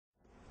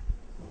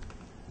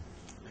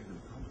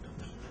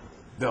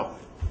Bill.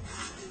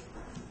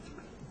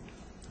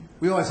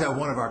 We always have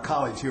one of our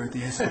colleagues here at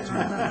the Institute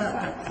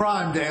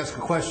primed to ask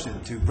a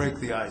question to break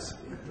the ice.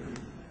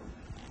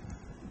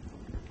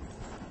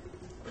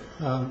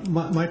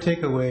 My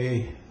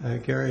takeaway,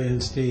 Gary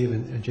and Steve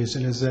and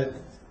Jason, is that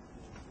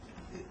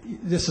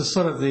this is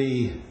sort of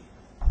the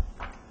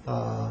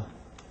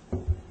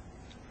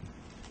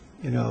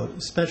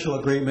special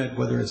agreement,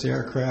 whether it's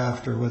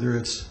aircraft or whether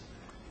it's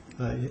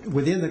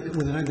within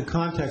the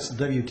context of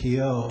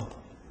WTO.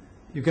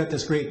 You've got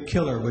this great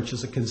killer, which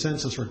is a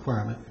consensus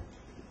requirement,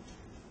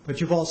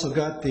 but you've also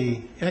got the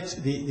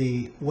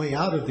way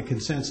out of the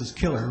consensus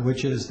killer,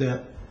 which is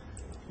that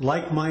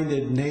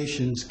like-minded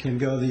nations can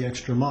go the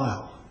extra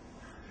mile.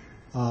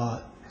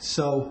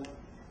 So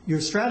your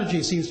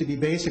strategy seems to be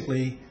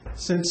basically,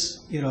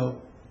 since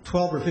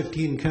 12 or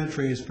 15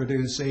 countries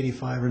produce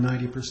 85 or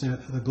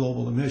 90% of the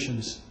global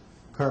emissions,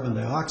 carbon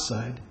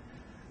dioxide,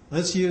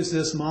 let's use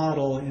this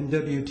model in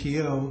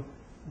WTO,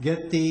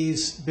 get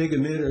these big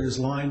emitters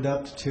lined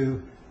up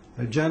to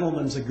a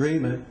gentleman's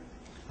agreement,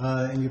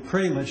 and you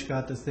pretty much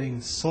got the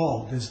thing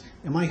solved.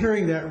 Am I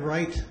hearing that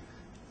right?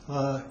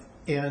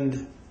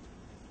 And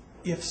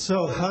if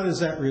so, how does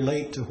that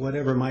relate to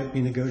whatever might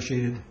be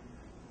negotiated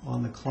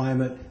on the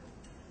climate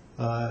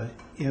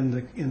in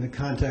the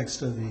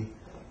context of the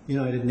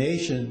United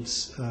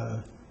Nations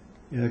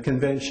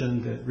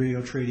convention, the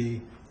Rio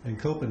Treaty, and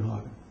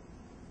Copenhagen?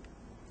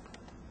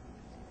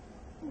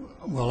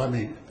 Well, let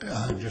me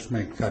just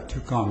make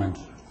two comments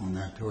on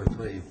that, two or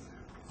three.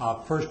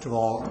 First of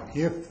all,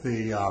 if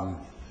the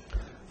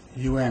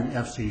UN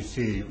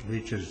FCC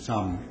reaches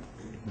some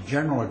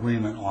general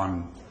agreement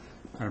on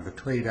kind of the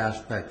trade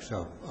aspects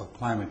of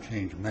climate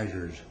change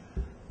measures,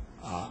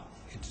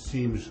 it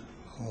seems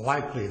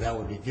likely that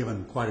would be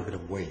given quite a bit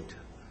of weight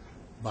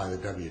by the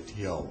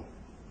WTO,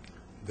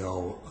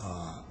 though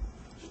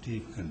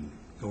Steve can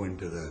go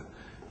into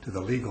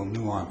the legal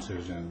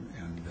nuances, and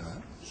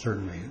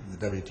certainly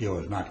the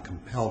WTO is not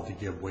compelled to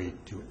give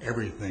weight to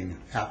everything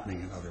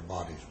happening in other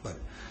bodies, but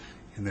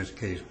in this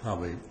case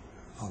probably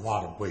a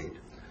lot of weight.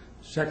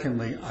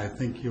 Secondly, I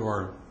think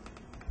your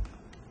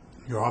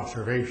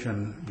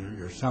observation,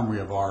 your summary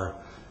of our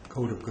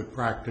code of good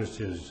practice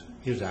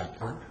is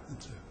accurate.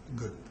 It's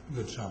a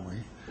good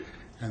summary.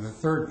 And the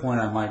third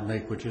point I might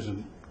make, which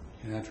isn't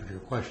in answer to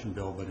your question,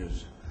 Bill, but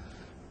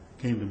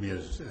came to me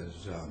as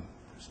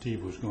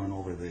Steve was going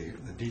over the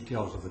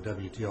details of the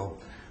WTO,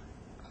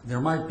 there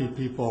might be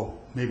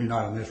people, maybe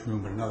not in this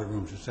room, but in other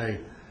rooms, who say,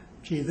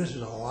 gee, this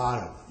is a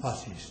lot of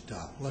fussy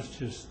stuff. Let's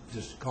just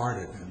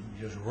discard it and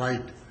just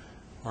write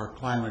our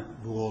climate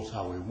rules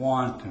how we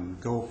want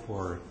and go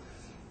for,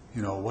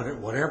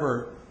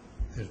 whatever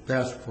is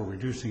best for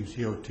reducing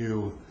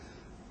CO2,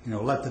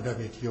 let the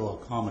WTO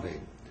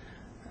accommodate.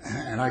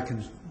 And I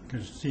can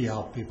see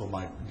how people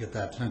might get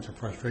that sense of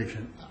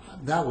frustration.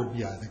 That would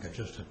be, I think,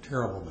 just a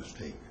terrible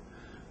mistake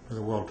for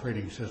the world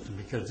trading system,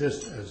 because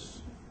this,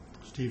 as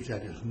Steve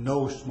said, is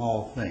no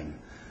small thing.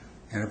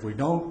 And if we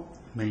don't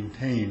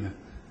maintain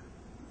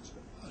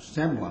a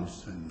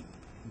semblance and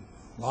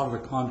a lot of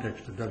the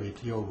context of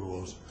WTO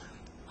rules,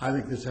 I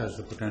think this has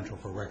the potential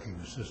for wrecking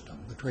the system,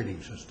 the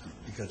trading system,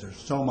 because there's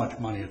so much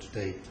money at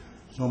stake,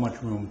 so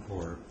much room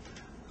for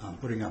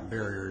putting up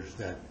barriers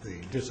that the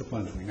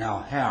disciplines we now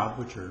have,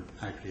 which are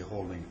actually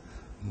holding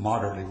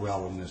moderately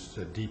well in this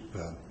deep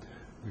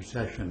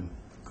recession,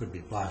 could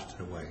be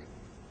blasted away.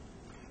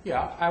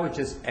 Yeah, I would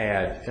just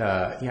add,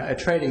 a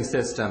trading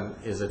system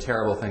is a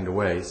terrible thing to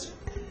waste.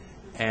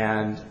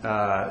 And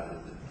a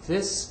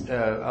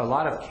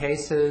lot of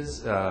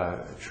cases,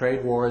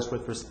 trade wars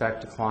with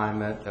respect to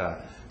climate,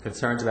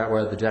 concerns about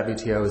whether the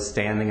WTO is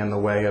standing in the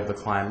way of the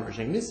climate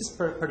regime, this is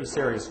a pretty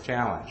serious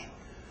challenge.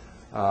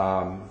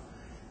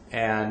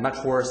 And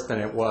much worse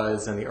than it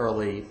was in the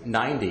early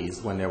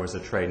 90s when there was a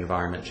trade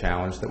environment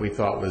challenge that we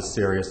thought was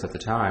serious at the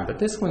time. But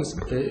this one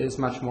is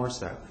much more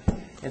so.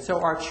 And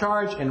so our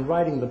charge in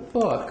writing the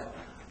book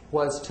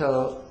was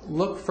to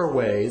look for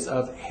ways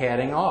of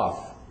heading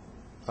off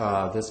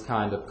this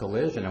kind of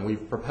collision, and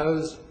we've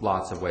proposed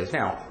lots of ways.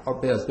 Now, are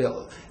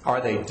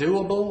they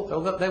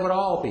doable? They would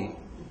all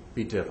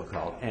be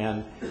difficult,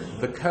 and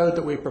the code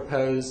that we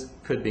propose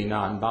could be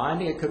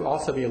non-binding. It could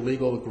also be a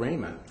legal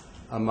agreement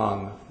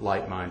among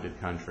like-minded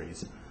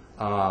countries.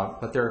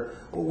 But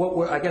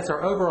I guess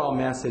our overall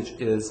message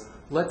is,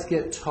 let's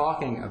get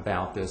talking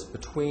about this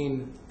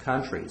between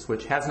countries,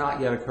 which has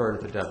not yet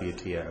occurred at the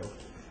WTO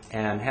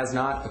and has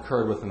not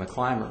occurred within the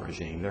climate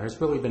regime. There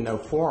has really been no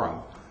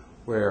forum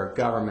where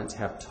governments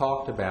have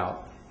talked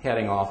about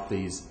heading off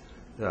these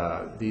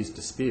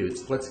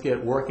disputes. Let's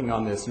get working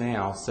on this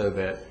now so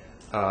that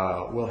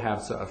we'll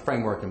have a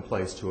framework in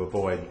place to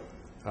avoid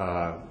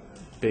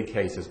big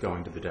cases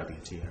going to the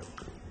WTO.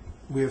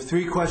 We have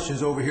three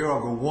questions over here.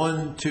 I'll go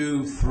 1,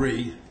 2,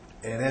 3,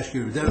 and ask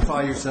you to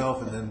identify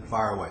yourself and then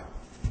fire away.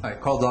 Hi,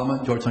 Carl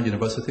Dahman, Georgetown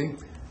University.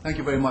 Thank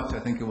you very much. I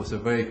think it was a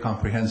very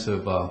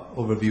comprehensive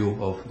overview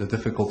of the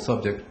difficult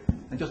subject.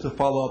 And just to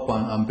follow up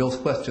on Bill's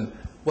question,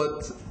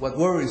 what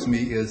worries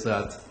me is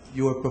that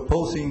you're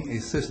proposing a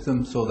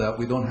system so that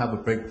we don't have a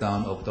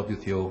breakdown of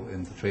WTO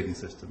in the trading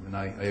system, and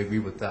I agree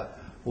with that.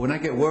 But when I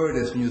get worried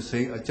is when you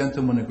say a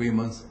gentleman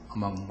agreements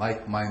among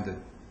like-minded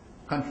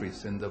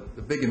countries, and the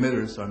big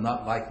emitters are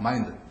not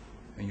like-minded,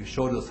 and you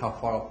showed us how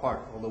far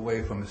apart, all the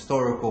way from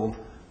historical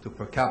to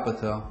per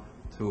capita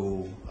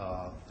to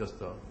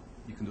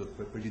you can do it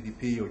per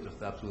GDP or just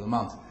the absolute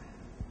amount.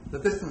 The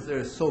distance there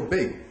is so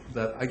big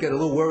that I get a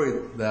little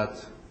worried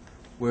that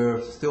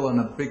we're still on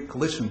a big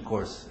collision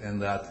course,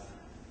 and that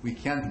we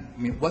can't, I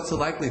mean, what's the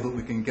likelihood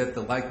we can get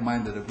the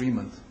like-minded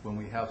agreement when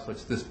we have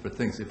such disparate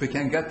things? If we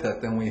can't get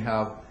that, then we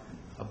have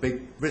a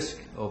big risk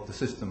of the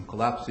system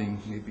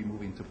collapsing, maybe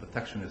moving to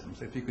protectionism.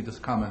 So if you could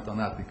just comment on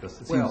that, because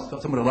it seems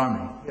somewhat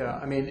alarming. Yeah,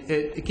 I mean,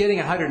 getting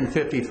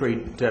 153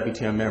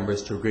 WTO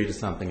members to agree to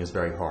something is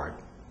very hard,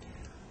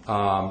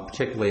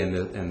 particularly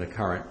in the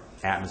current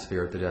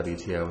atmosphere of the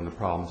WTO and the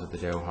problems of the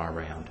Doha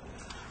round.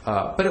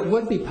 But it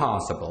would be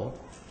possible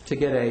to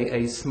get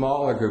a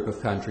smaller group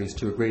of countries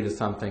to agree to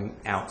something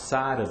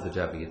outside of the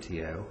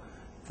WTO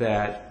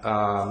that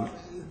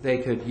they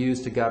could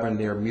use to govern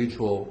their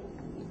mutual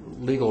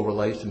legal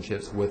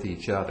relationships with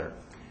each other.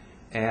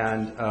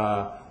 And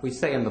we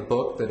say in the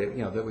book that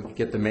that we could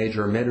get the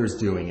major emitters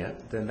doing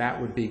it, then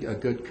that would be a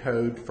good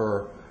code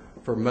for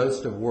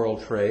most of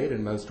world trade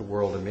and most of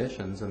world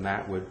emissions, and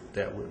that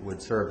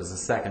would serve as a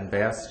second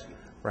best,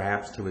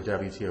 perhaps, to a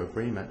WTO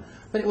agreement.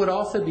 But it would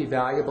also be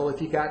valuable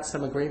if you got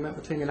some agreement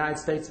between the United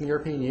States and the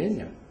European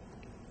Union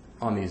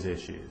on these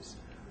issues.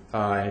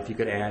 And if you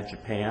could add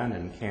Japan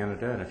and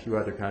Canada and a few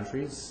other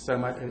countries, so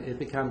much it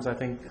becomes, I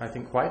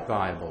think, quite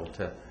viable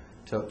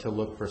to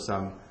look for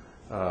some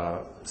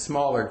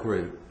smaller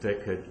group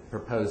that could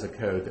propose a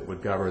code that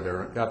would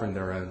govern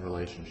their own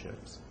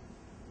relationships.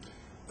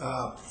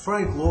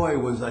 Frank Loy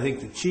was, I think,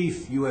 the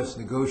chief U.S.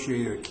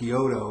 negotiator at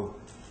Kyoto.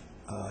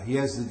 He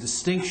has the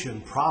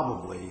distinction,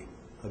 probably,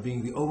 of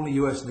being the only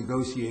U.S.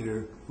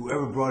 negotiator who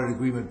ever brought an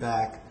agreement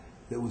back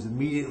that was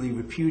immediately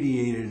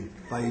repudiated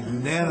by a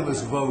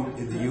unanimous vote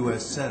in the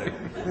U.S. Senate.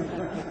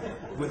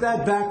 With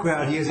that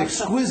background, he has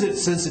exquisite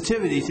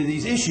sensitivity to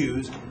these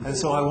issues, and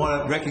so I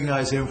want to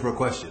recognize him for a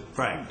question.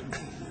 Frank.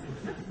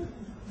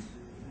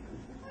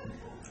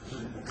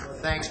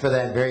 Thanks for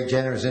that very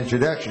generous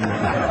introduction.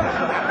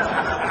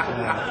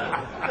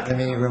 Let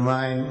me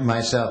remind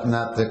myself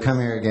not to come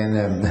here again.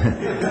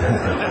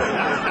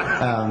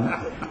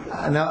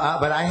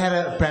 But I had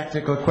a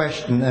practical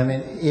question. I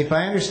mean, if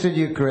I understood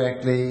you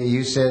correctly,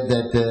 you said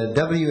that the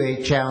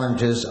WA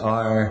challenges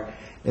are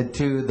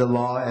to the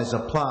law as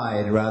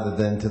applied rather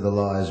than to the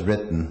law as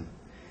written,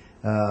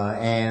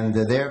 and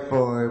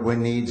therefore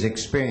one needs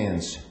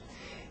experience.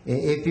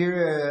 If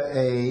you're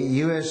a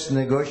U.S.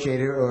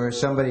 negotiator or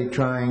somebody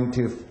trying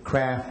to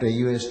craft a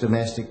U.S.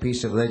 domestic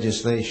piece of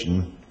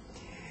legislation,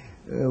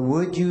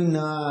 would you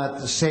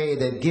not say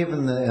that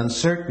given the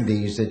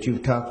uncertainties that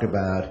you've talked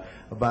about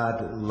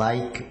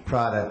like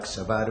products,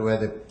 about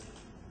whether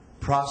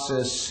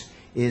process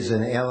is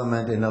an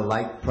element in a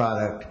like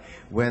product,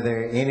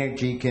 whether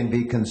energy can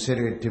be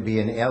considered to be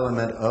an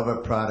element of a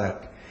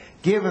product,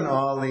 given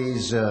all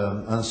these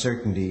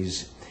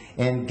uncertainties,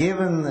 and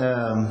given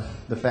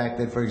the fact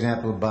that, for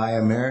example, Buy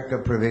America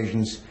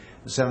provisions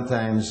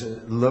sometimes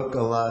look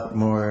a lot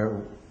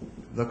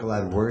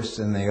worse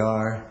than they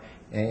are,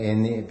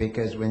 and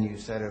because when you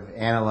sort of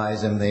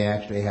analyze them, they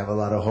actually have a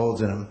lot of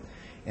holes in them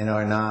and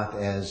are not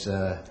as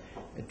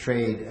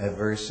trade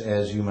averse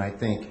as you might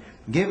think.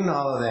 Given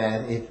all of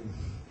that,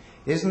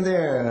 isn't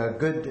there a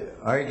good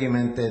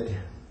argument that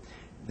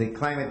the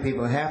climate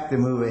people have to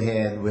move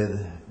ahead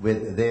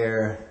with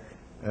their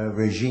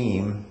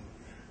regime,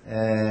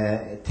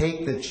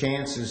 take the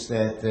chances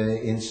that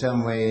in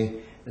some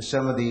way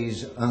some of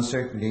these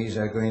uncertainties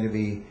are going to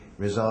be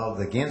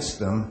resolved against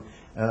them,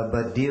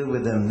 but deal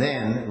with them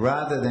then,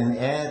 rather than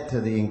add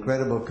to the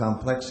incredible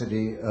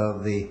complexity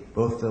of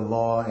both the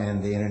law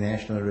and the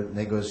international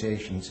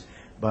negotiations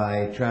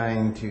by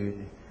trying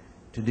to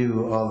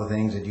do all the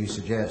things that you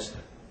suggest?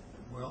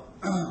 Well,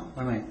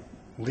 let me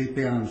leap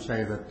in and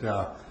say that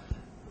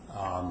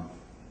a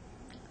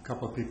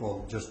couple of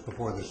people just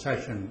before the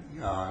session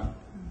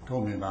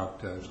told me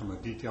about some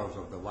of the details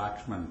of the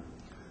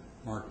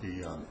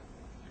Waxman-Markey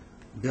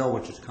bill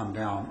which has come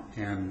down,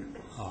 and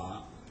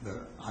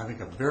I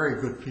think a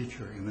very good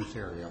feature in this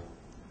area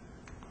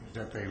is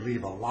that they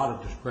leave a lot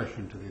of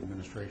discretion to the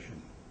administration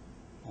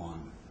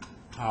on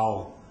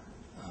how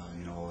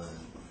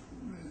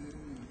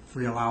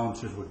free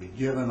allowances would be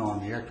given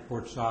on the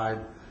export side,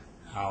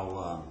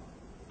 how,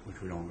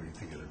 which we don't really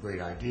think is a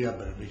great idea,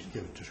 but at least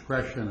give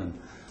discretion, and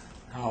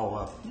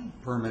how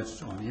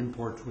permits on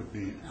imports would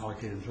be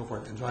allocated and so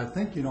forth. And so I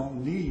think you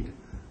don't need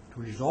to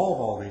resolve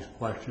all these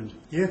questions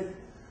if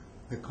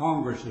the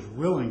Congress is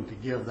willing to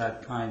give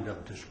that kind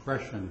of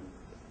discretion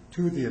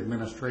to the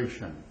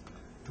administration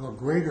to a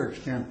greater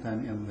extent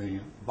than in the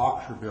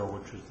Boxer bill,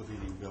 which is the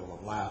leading bill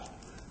of last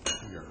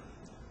year.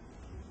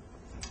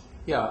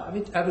 Yeah, I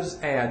mean, I would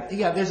just add,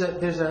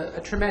 there's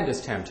a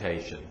tremendous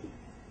temptation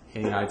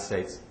in the United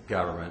States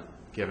government,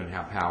 given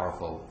how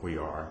powerful we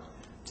are,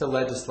 to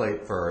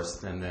legislate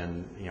first and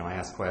then,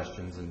 ask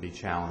questions and be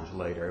challenged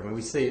later. I mean,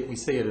 we see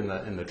it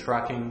in the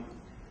trucking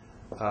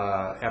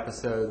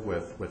episode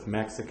with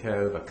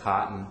Mexico, the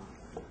cotton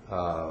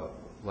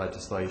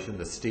legislation,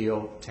 the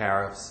steel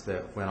tariffs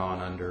that went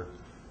on under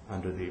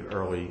the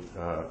early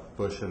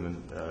Bush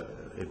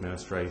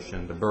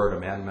administration, the Byrd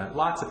Amendment.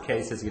 Lots of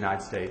cases the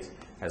United States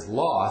has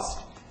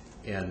lost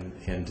in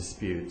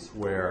disputes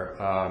where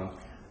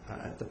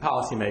the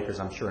policymakers,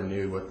 I'm sure,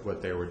 knew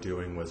what they were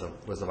doing was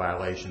a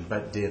violation,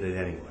 but did it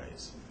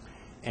anyways.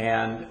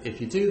 And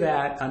if you do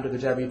that under the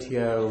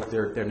WTO,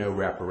 there are no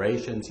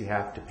reparations you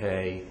have to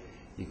pay.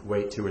 You can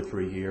wait 2 or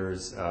 3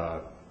 years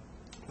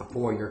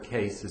before your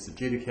case is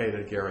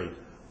adjudicated. Gary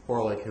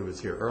Horlick, who was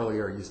here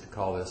earlier, used to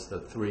call this the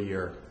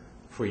 3-year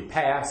free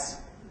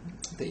pass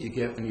that you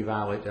get when you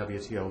violate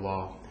WTO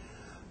law.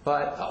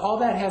 But all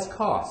that has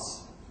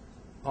costs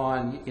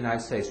on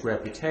United States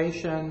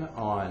reputation,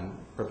 on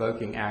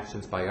provoking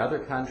actions by other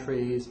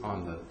countries,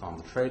 on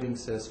the trading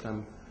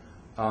system.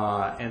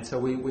 And so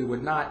we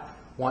would not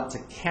want to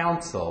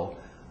counsel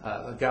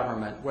a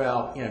government,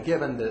 well,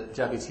 given that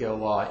WTO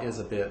law is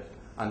a bit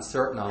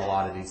uncertain on a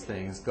lot of these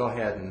things, go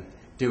ahead and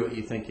do what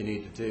you think you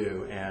need to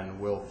do, and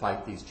we'll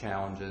fight these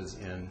challenges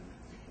in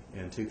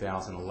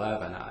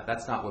 2011.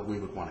 That's not what we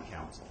would want to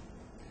counsel.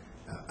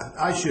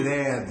 I should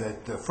add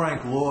that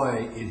Frank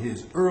Loy, in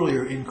his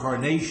earlier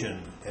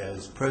incarnation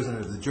as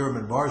president of the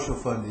German Marshall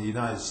Fund of the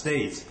United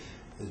States,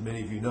 as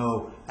many of you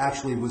know,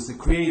 actually was the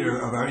creator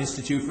of our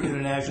Institute for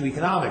International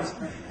Economics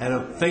and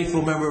a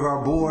faithful member of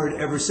our board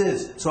ever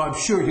since. So I'm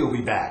sure he'll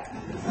be back,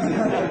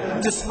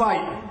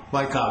 despite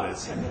my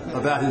comments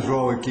about his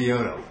role at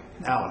Kyoto.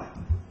 Alan.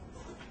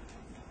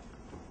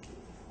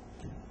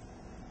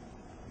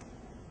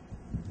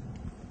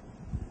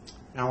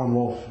 Alan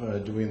Wolf,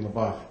 Dewey and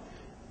LaBeouf.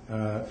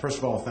 First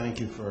of all, thank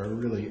you for a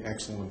really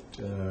excellent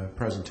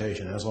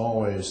presentation. As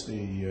always,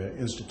 the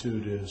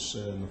Institute is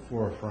in the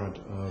forefront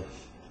of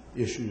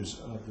issues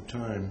of the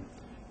time.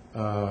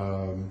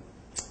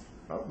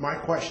 My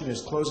question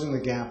is closing the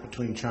gap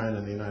between China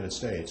and the United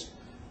States.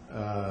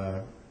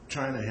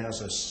 China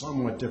has a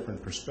somewhat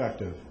different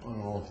perspective on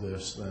all of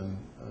this than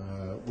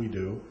we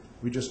do.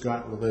 We just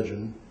got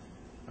religion.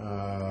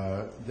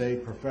 They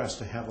profess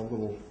to have a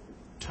little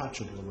touch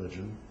of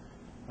religion.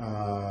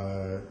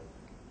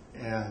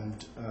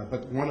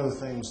 But one of the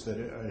things that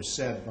is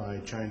said by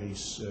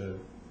Chinese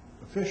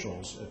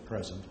officials at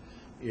present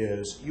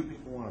is, you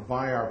people want to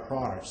buy our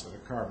products that are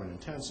carbon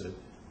intensive,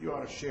 you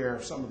ought to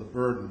share some of the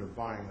burden of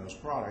buying those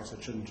products.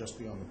 It shouldn't just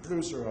be on the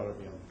producer, it ought to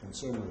be on the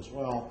consumer as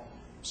well.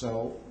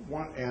 So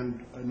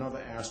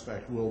another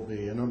aspect will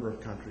be, a number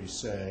of countries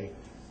say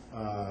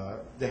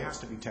there has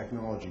to be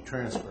technology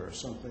transfer,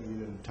 something you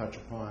didn't touch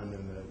upon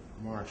in the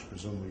remarks,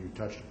 presumably you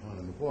touched upon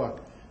in the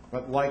book.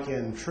 But like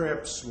in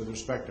TRIPS with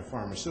respect to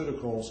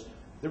pharmaceuticals,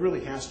 there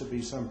really has to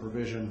be some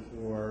provision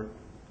for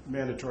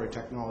mandatory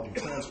technology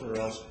transfer, or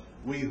else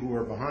we who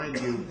are behind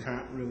you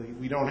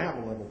we don't have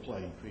a level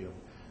playing field.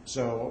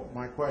 So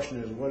my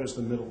question is, what is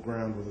the middle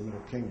ground with the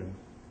Middle Kingdom?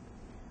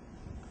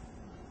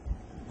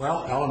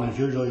 Well, Alan, as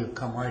usual, you've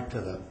come right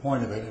to the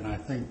point of it, and I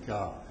think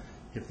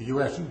if the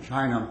U.S. and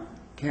China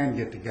can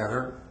get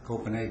together,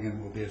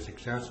 Copenhagen will be a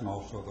success, and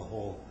also the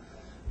whole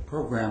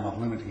program of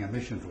limiting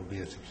emissions will be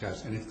a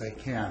success, and if they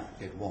can't,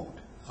 it won't.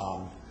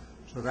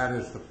 So that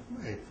is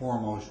a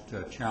foremost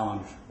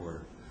challenge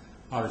for,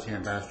 obviously,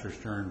 Ambassador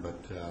Stern, but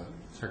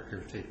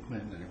Secretary of State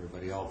Clinton and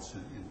everybody else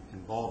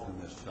involved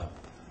in this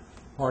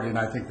party, and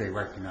I think they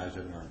recognize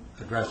it and are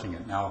addressing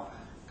it. Now,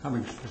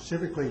 coming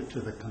specifically to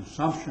the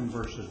consumption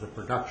versus the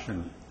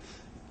production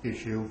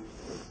issue,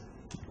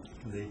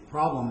 the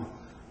problem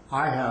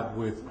I have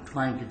with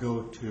trying to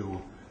go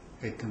to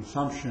a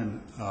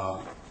consumption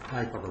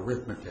type of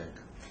arithmetic,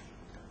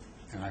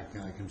 and I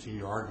can see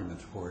your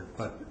arguments for it,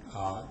 but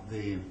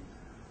the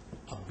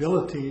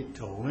ability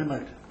to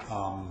limit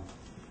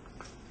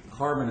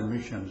carbon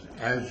emissions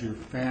as you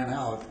fan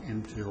out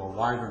into a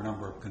wider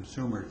number of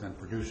consumers and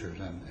producers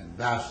and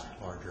vast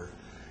larger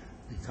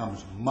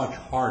becomes much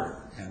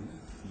harder, and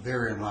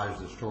therein lies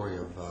the story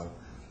of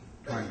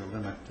trying to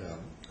limit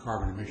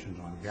carbon emissions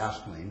on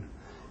gasoline.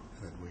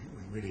 That we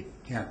really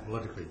can't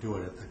politically do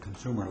it at the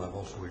consumer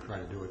level, so we try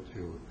to do it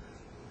through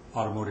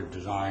automotive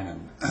design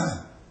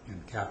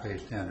and CAFE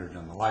standards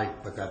and the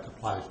like, but that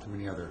applies to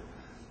many other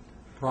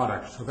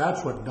products. So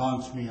that's what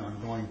daunts me on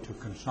going to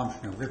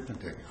consumption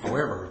arithmetic.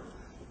 However,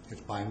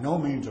 it's by no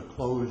means a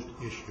closed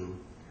issue,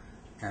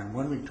 and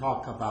when we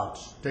talk about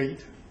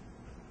state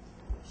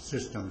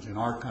systems in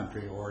our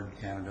country or in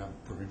Canada,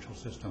 provincial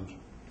systems,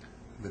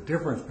 the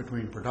difference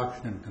between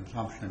production and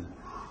consumption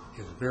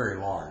is very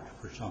large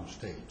for some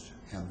states,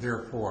 and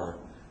therefore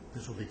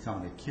this will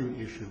become an acute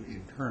issue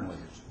internally.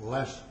 It's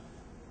less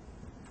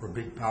for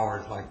big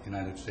powers like the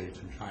United States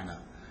and China,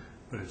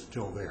 but it's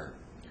still there.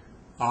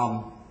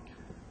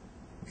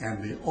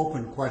 And the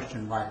open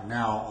question right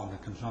now on the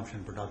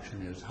consumption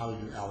production is how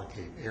you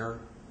allocate air,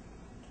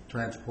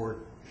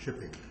 transport,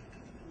 shipping.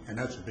 And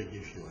that's a big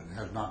issue, and it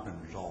has not been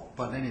resolved.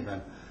 But in any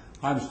event,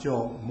 I'm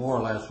still more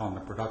or less on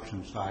the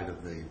production side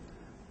of the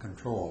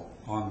control.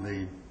 On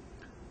the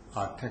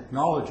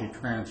technology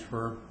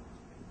transfer,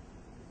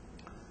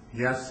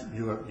 yes,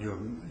 you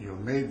have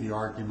made the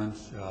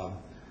arguments.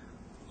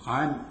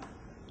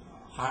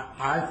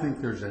 I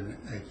think there's a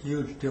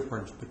huge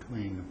difference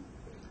between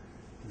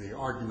the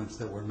arguments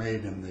that were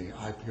made in the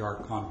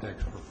IPR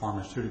context for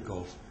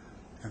pharmaceuticals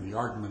and the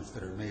arguments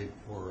that are made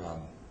for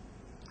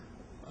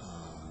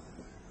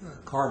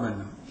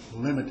carbon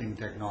limiting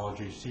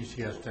technologies,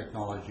 CCS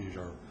technologies,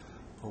 or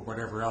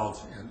whatever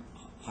else. And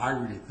I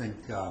really think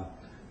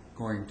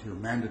going to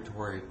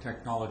mandatory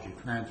technology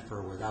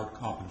transfer without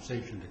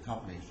compensation to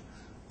companies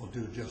will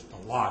do just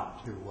a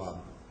lot to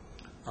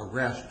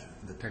arrest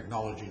the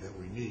technology that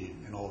we need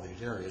in all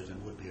these areas,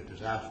 and would be a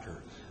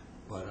disaster.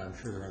 But I'm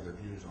sure there are other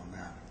views on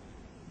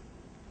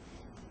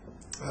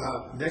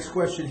that. Next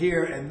question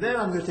here, and then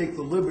I'm going to take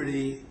the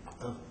liberty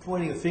of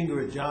pointing a finger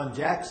at John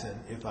Jackson,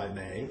 if I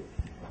may.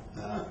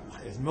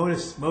 As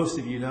most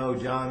of you know,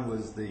 John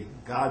was the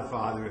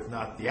godfather, if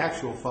not the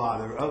actual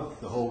father, of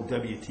the whole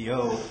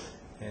WTO,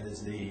 and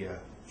is the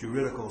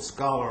juridical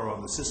scholar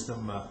on the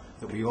system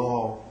that we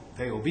all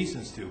pay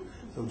obeisance to.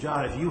 So,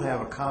 John, if you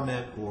have a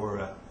comment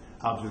or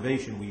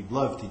observation, we'd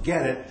love to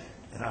get it,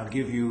 and I'll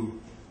give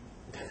you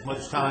as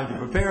much time to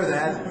prepare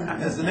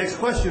that as the next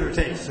questioner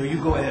takes. So you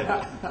go ahead.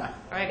 All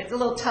right, it's a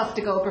little tough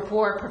to go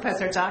before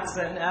Professor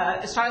Jackson.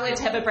 Charlotte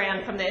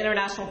Hebebrand from the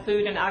International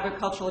Food and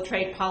Agricultural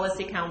Trade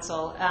Policy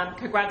Council.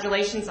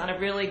 Congratulations on a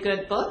really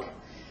good book.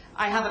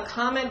 I have a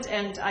comment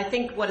and I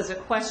think what is a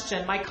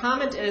question. My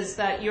comment is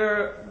that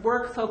your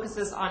work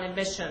focuses on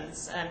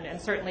emissions, and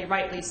certainly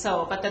rightly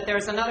so, but that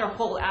there's another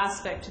whole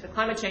aspect to the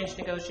climate change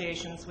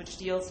negotiations which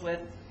deals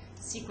with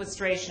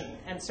sequestration.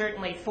 And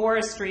certainly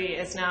forestry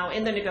is now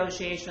in the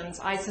negotiations.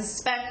 I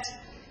suspect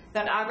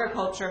that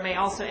agriculture may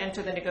also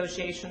enter the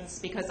negotiations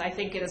because I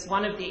think it is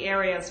one of the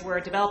areas where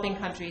developing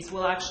countries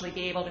will actually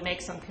be able to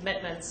make some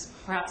commitments,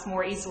 perhaps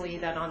more easily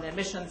than on the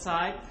emission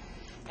side.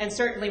 And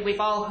certainly we've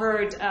all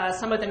heard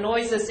some of the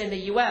noises in the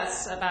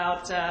U.S.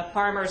 about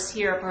farmers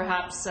here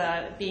perhaps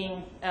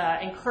being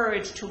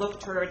encouraged to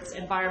look towards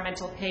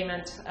environmental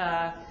payment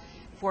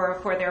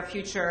for their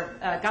future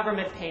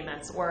government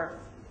payments, or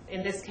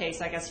in this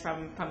case, I guess,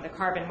 from the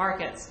carbon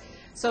markets.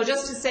 So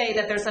just to say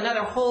that there's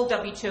another whole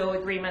WTO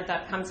agreement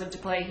that comes into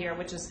play here,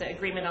 which is the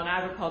agreement on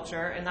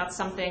agriculture, and that's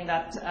something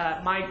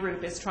that my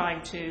group is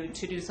trying to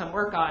do some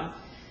work on.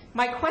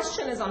 My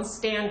question is on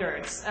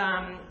standards.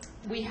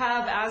 We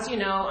have, as you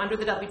know, under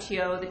the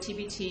WTO, the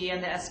TBT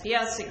and the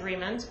SBS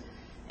agreement,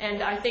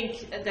 and I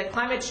think the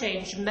climate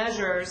change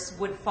measures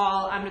would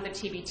fall under the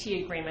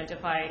TBT agreement,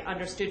 if I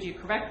understood you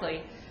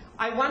correctly.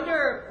 I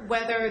wonder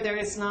whether there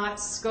is not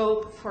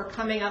scope for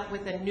coming up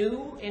with a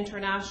new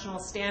international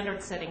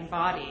standard-setting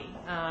body.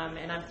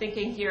 And I'm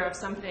thinking here of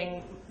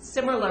something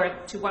similar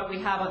to what we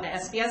have on the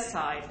SBS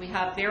side. We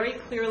have very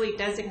clearly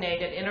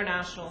designated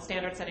international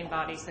standard-setting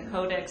bodies, the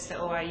Codex, the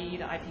OIE,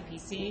 the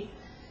IPPC,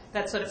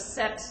 that sort of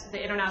set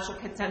the international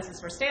consensus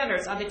for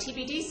standards. On the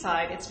TBD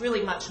side, it's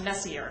really much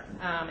messier.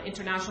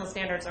 International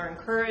standards are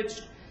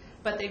encouraged,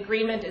 but the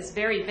agreement is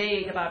very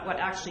vague about what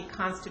actually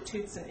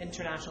constitutes an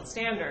international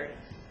standard.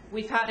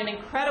 We've had an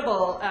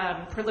incredible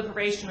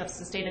proliferation of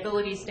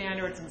sustainability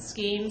standards and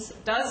schemes.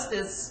 Does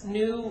this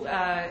new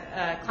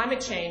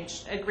climate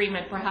change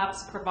agreement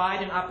perhaps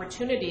provide an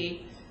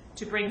opportunity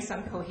to bring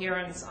some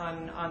coherence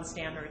on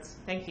standards?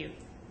 Thank you.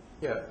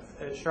 Yeah,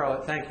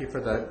 Charlotte, thank you for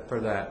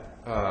that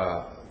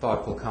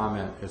thoughtful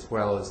comment as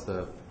well as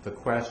the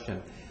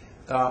question.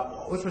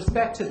 With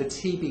respect to the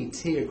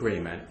TBT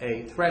agreement,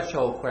 a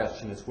threshold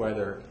question is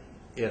whether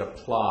it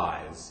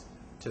applies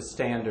to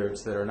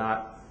standards that are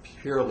not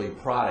purely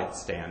product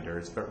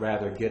standards, but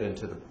rather get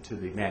into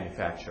the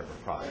manufacture of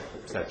a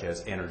product, such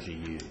as energy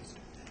used.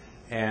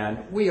 And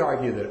we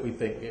argue that we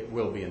think it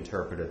will be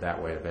interpreted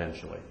that way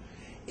eventually.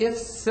 If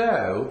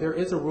so, there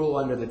is a rule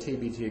under the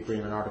TBT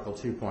agreement, Article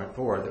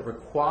 2.4, that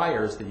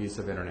requires the use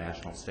of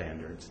international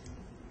standards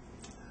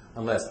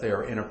unless they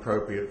are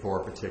inappropriate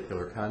for a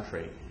particular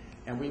country.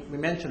 And we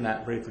mentioned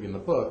that briefly in the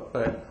book,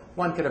 but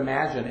one could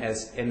imagine,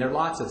 and there are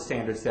lots of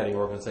standard-setting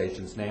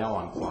organizations now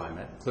on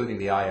climate, including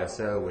the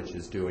ISO, which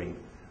is doing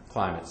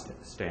climate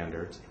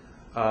standards.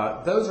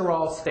 Those are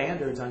all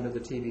standards under the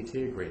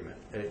TBT agreement.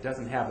 It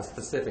doesn't have a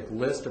specific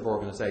list of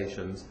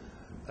organizations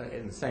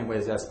in the same way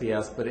as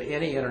SBS, but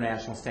any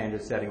international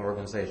standard-setting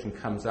organization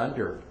comes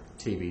under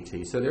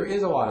TBT. So there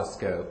is a lot of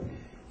scope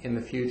in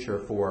the future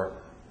for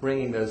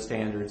bringing those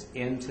standards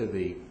into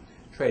the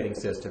trading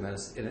system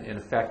as, in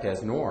effect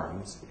as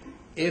norms,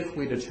 if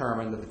we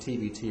determine that the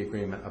TBT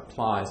agreement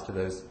applies to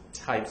those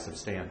types of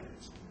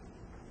standards.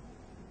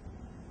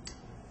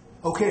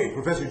 Okay,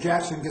 Professor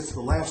Jackson gets the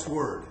last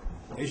word,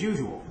 as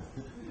usual.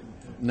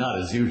 Not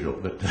as usual,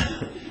 but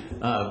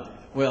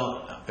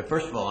well,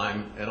 first of all,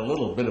 I'm at a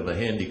little bit of a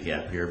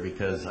handicap here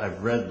because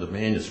I've read the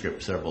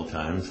manuscript several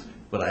times,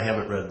 but I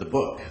haven't read the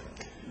book.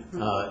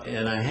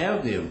 And I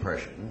have the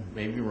impression,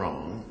 maybe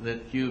wrong,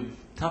 that you've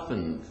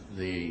toughened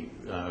the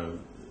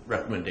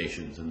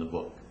recommendations in the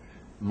book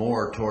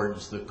more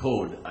towards the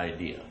code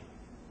idea.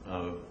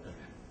 Am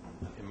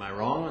I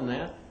wrong on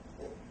that?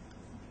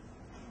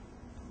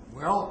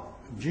 Well,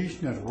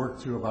 Jason has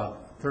worked through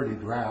about 30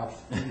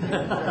 drafts. Is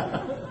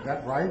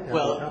that right?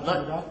 Well,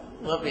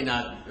 let me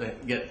not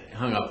get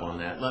hung up on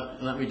that.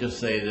 Let me just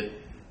say that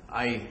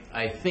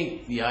I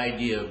think the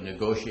idea of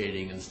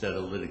negotiating instead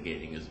of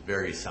litigating is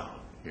very sound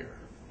here,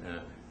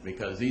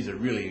 because these are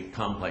really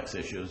complex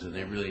issues and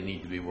they really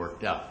need to be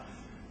worked out.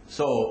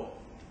 So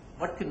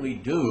what can we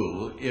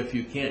do if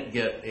you can't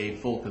get a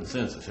full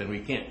consensus? And we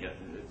can't get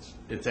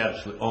it's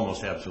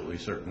almost absolutely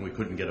certain we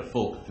couldn't get a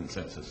full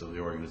consensus of the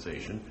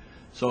organization.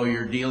 So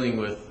you're dealing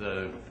with,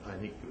 I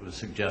think it was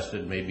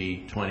suggested,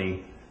 maybe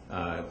 20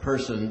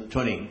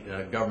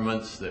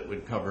 governments that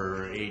would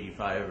cover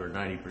 85 or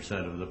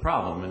 90% of the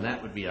problem, and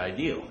that would be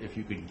ideal if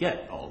you could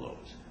get all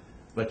those.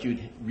 But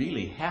you'd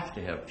really have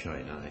to have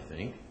China, I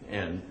think,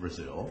 and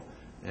Brazil,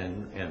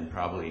 and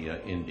probably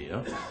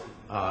India.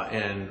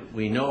 And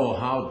we know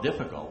how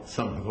difficult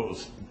some of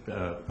those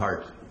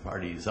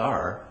parties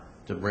are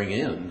to bring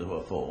into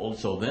a fold.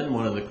 So then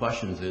one of the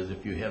questions is,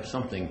 if you have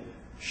something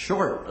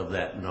short of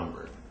that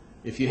number,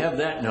 if you have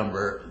that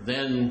number,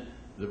 then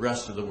the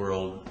rest of the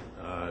world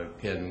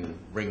can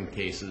bring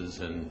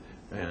cases and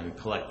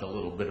collect a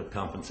little bit of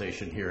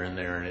compensation here and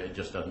there, and it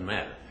just doesn't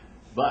matter.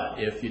 But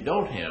if you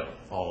don't have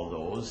all of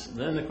those,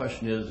 then the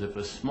question is, if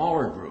a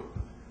smaller group,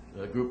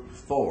 group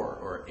 4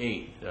 or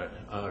 8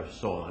 or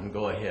so on,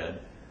 go ahead,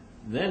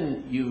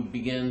 then you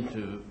begin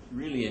to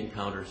really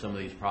encounter some of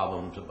these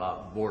problems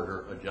about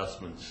border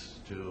adjustments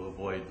to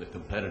avoid the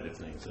competitive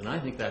things. And I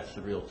think that's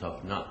the real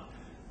tough nut.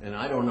 And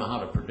I don't know how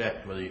to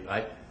predict whether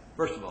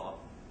first of all,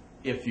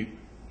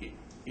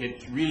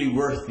 it's really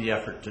worth the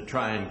effort to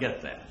try and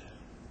get that.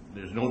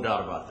 There's no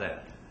doubt about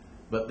that.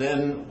 But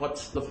then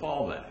what's the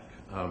fallback?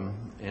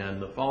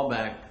 And the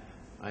fallback,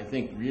 I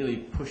think, really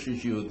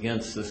pushes you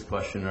against this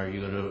question: are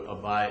you going to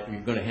abide? Are you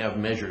going to have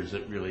measures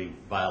that really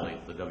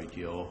violate the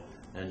WTO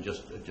and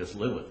just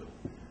live with them?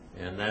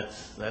 And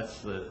that's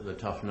the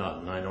tough nut.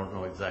 And I don't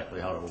know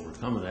exactly how to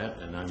overcome that.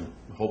 And I'm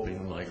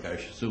hoping, like I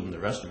assume the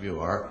rest of you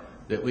are,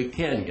 that we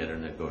can get a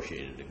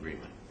negotiated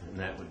agreement, and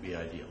that would be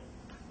ideal.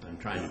 I'm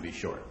trying to be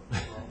short.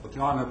 But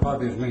John, there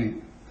probably is many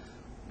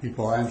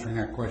people answering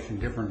that question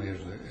differently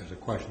as a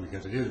question,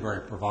 because it is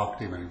very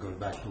provocative, and it goes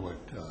back to what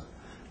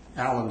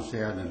Alan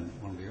said in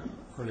one of the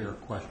earlier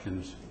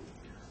questions.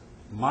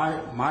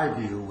 My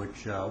view,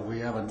 which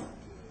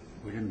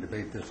we didn't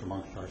debate this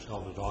amongst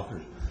ourselves as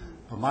authors,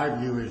 but my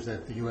view is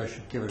that the U.S.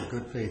 should give it a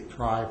good faith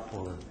try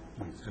for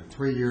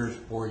 3 years,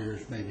 4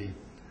 years maybe,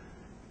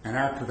 and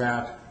after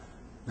that,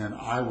 then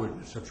I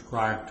would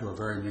subscribe to a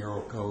very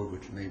narrow code,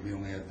 which maybe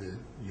only had the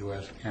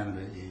U.S.,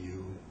 Canada,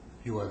 EU,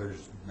 a few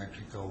others,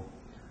 Mexico,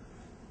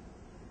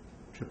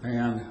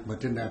 Japan, but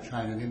didn't have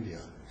China and India.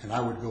 And I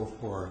would go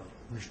for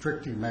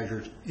restrictive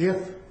measures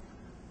if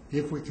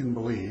we can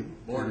believe.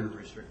 Border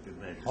restrictive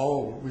measures.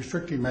 Oh,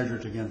 restrictive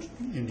measures against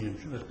Indian,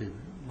 let's be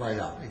right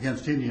out,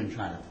 against India and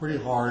China. Pretty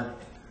hard.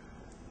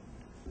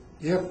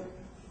 If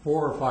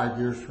 4 or 5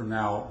 years from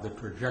now, the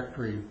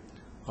trajectory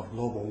of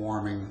global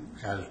warming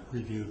as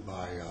previewed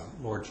by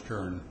Lord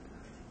Stern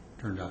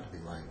turned out to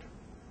be right,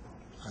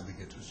 I think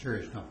it's a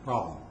serious enough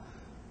problem.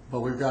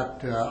 But we've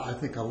got, I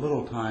think, a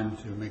little time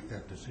to make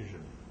that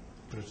decision,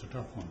 but it's a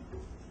tough one.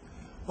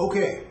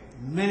 Okay,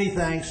 many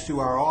thanks to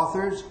our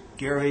authors,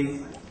 Gary,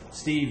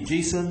 Steve,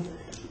 Jason.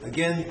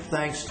 Again,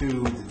 thanks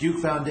to the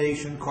Duke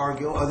Foundation,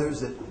 Cargill,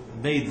 others that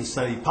made the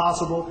study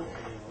possible.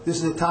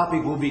 This is a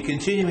topic we'll be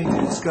continuing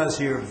to discuss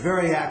here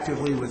very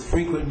actively with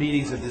frequent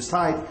meetings of this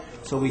type.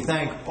 So we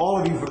thank all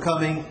of you for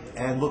coming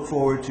and look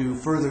forward to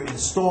further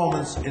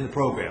installments in the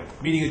program.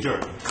 Meeting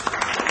adjourned.